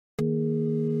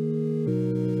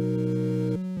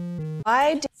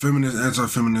Feminists,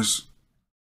 anti-feminists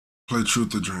play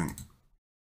truth or drink.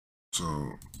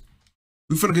 So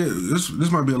we finna get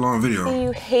this might be a long video.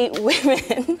 You hate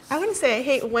women. I wouldn't say I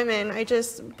hate women. I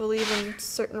just believe in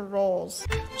certain roles.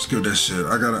 Skip that shit.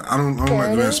 I don't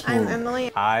like being spoiled. I'm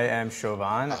Emily. I am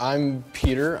Chauvin. I'm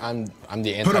Peter. I'm the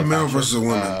anti-fascist. Put a male versus a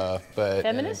woman. But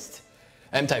Feminist?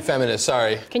 Anti-feminist,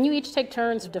 sorry. Can you each take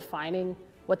turns defining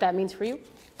what that means for you?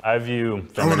 I view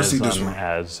feminism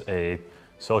as a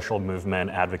social movement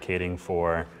advocating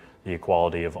for the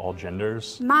equality of all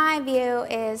genders. My view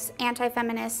is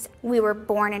anti-feminist. We were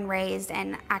born and raised,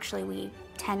 and actually we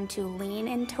tend to lean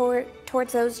in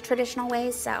towards those traditional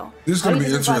ways, so. This is gonna be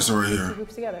interesting right here.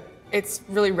 Groups together. It's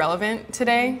really relevant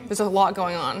today. There's a lot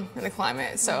going on in the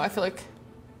climate, so I feel like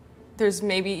there's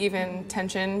maybe even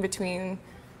tension between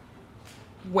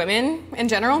women in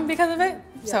general because of it,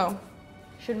 so.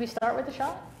 Should we start with the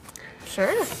shot?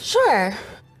 Sure. Sure.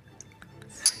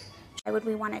 Why would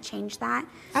we want to change that?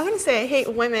 I wouldn't say I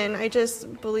hate women. I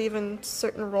just believe in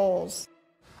certain roles.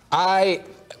 I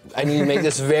need to make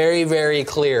this very, very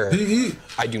clear.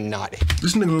 I do not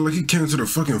This nigga look like he came to the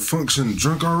fucking function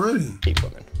drunk already. hate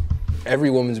women.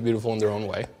 Every woman's beautiful in their own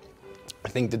way. I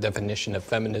think the definition of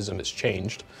feminism has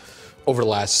changed over the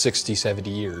last 60, 70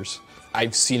 years.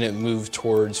 I've seen it move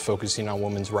towards focusing on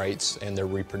women's rights and their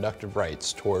reproductive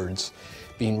rights, towards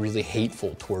being really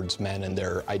hateful towards men and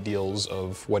their ideals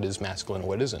of what is masculine and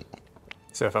what isn't.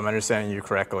 So if I'm understanding you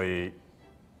correctly,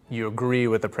 you agree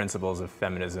with the principles of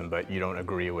feminism, but you don't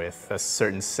agree with a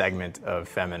certain segment of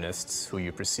feminists who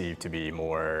you perceive to be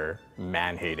more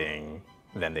man-hating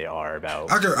than they are about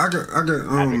I could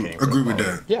agree with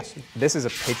that. Yes. This is a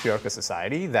patriarchal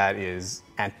society that is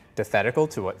antithetical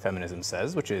to what feminism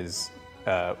says, which is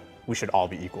we should all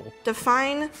be equal.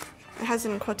 Define, it has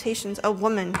in quotations, a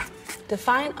woman.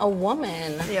 Define a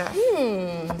woman. Yeah.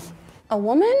 A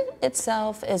woman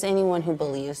itself is anyone who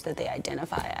believes that they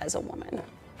identify as a woman.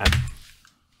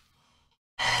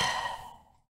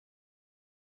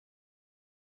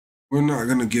 We're not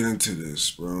gonna get into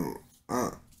this, bro.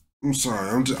 I'm sorry.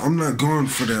 I'm not going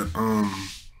for that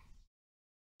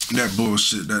that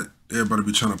bullshit that everybody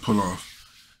be trying to pull off.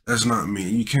 That's not me.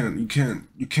 You can't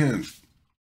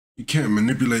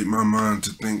manipulate my mind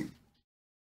to think.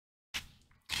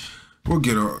 We'll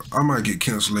get I might get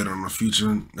canceled later in the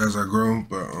future as I grow,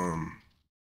 but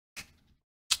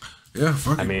yeah,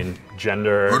 fuck it. I mean,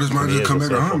 gender or this might just come back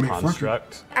to haunt me.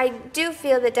 construct. I do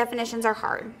feel that definitions are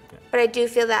hard, but I do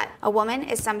feel that a woman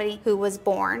is somebody who was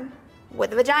born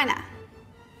with a vagina.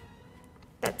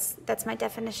 That's my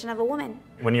definition of a woman.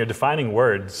 When you're defining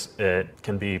words, it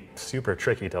can be super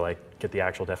tricky to like get the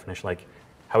actual definition. Like,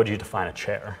 how would you define a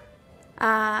chair?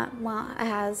 Well, it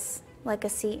has like a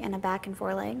seat and a back and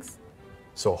 4 legs.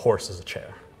 So a horse is a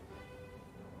chair.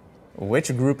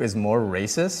 Which group is more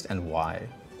racist and why?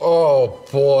 Oh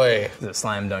boy. It's a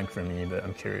slam dunk for me, but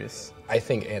I'm curious. I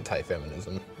think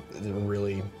anti-feminism is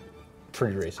really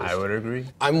pretty racist. I would agree.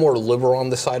 I'm more liberal on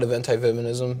the side of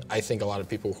anti-feminism. I think a lot of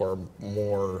people who are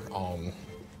more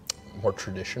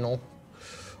traditional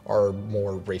are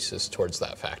more racist towards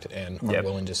that fact and are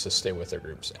willing just to stay with their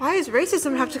groups. Why does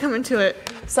racism have to come into it?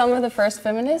 Some of the first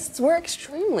feminists were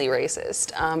extremely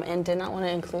racist and did not want to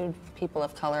include people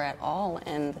of color at all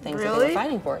in the things that they were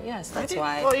fighting for. Yes, that's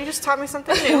why. Well, you just taught me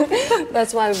something new.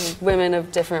 That's why women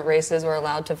of different races were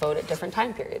allowed to vote at different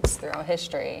time periods throughout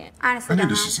history. Honestly, I need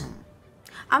to see something.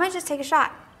 I'm gonna just take a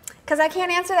shot, because I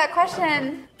can't answer that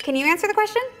question. Can you answer the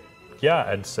question? Yeah,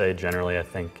 I'd say generally I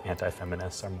think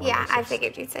anti-feminists are more Yeah, I racist.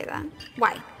 figured you'd say that.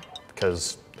 Why?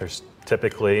 Because there's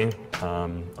typically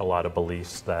a lot of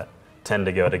beliefs that tend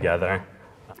to go together.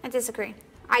 I disagree.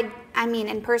 I mean,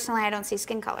 and personally, I don't see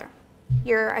skin color.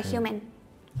 You're a human.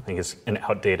 I think it's an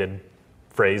outdated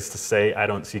phrase to say I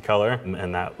don't see color,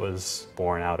 and that was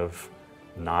born out of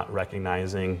not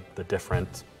recognizing the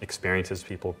different experiences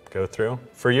people go through.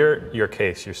 For your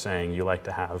case, you're saying you like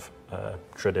to have a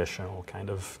traditional kind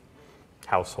of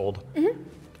household.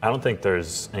 I don't think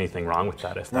there's anything wrong with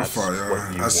that if that's what you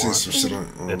want. Some shit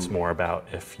on, it's more about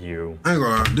if you. I ain't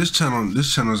gonna lie, this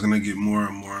channel is gonna get more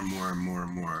and more and more and more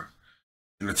and more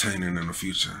entertaining in the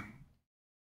future.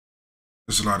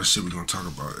 There's a lot of shit we're gonna talk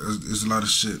about. There's a lot of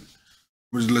shit.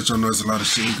 We'll just let y'all know there's a lot of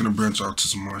shit. We're gonna branch out to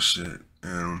some more shit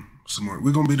and some more.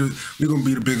 We're gonna be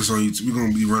the biggest on YouTube. We're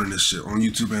gonna be running this shit on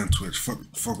YouTube and Twitch.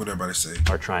 Fuck what everybody say.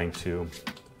 Are trying to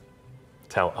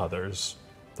tell others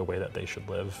the way that they should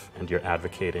live, and you're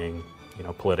advocating, you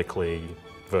know, politically,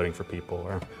 voting for people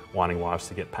or wanting laws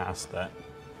to get passed that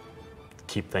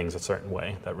keep things a certain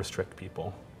way, that restrict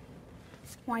people.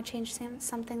 Why change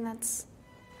something that's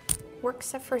worked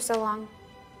for so long?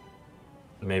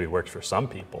 Maybe works for some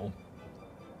people,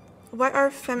 What are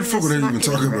The feminists fuck were they not even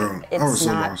getting talking right? about? I was It's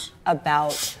so not lost.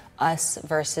 about us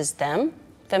versus them.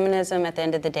 Feminism, at the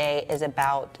end of the day, is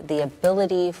about the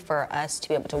ability for us to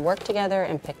be able to work together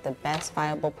and pick the best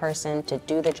viable person to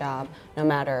do the job, no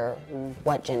matter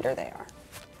what gender they are.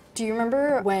 Do you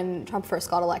remember when Trump first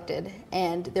got elected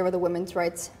and there were the women's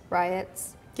rights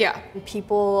riots? Yeah.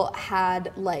 People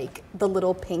had like the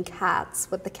little pink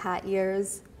hats with the cat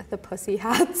ears, the pussy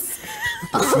hats.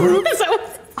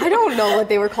 I don't know what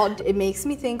they were called. It makes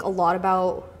me think a lot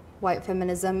about white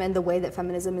feminism and the way that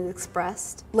feminism is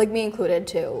expressed. Like me included,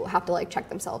 to have to like check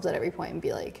themselves at every point and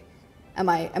be like, am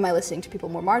I listening to people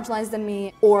more marginalized than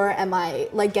me? Or am I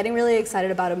like getting really excited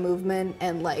about a movement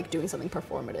and like doing something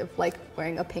performative, like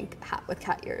wearing a pink hat with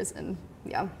cat ears and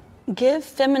yeah. Give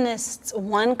feminists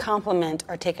one compliment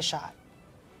or take a shot.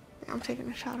 I'm taking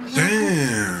a shot on that.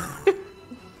 Damn.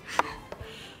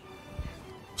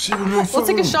 She was more We'll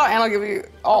take a fun. shot and I'll give you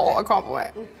all a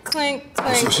compliment. Clink, So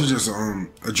clink. she's just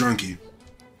a junkie.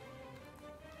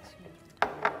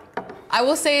 I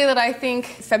will say that I think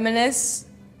feminists,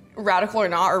 radical or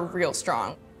not, are real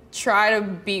strong. Try to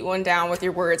beat one down with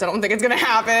your words. I don't think it's gonna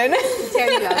happen.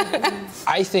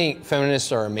 I think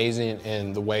feminists are amazing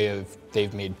in the way of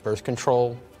they've made birth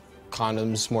control,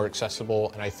 condoms more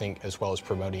accessible, and I think as well as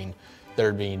promoting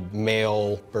there being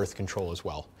male birth control as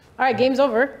well. All right, game's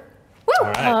over. All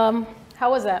right.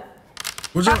 How was that?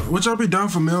 Would y'all be down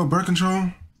for male birth control?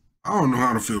 I don't know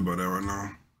how to feel about that right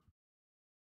now.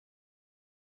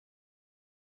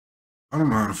 I don't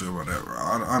know how to feel about that.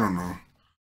 I don't know.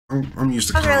 I'm used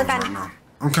to That was really condoms fun. right now.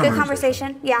 I'm Good kind of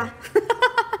conversation, yeah.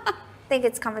 I think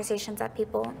it's conversations that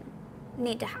people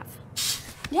need to have.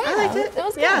 Yeah, I liked it. It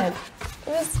was Yeah. good. It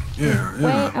was. Yeah.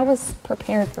 Wait, I was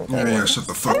prepared for Yeah, way worse. shut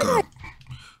the fuck up.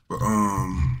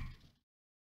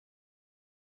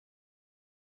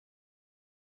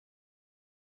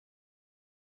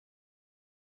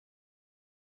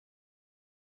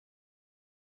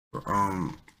 But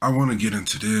I want to get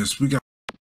into this. We got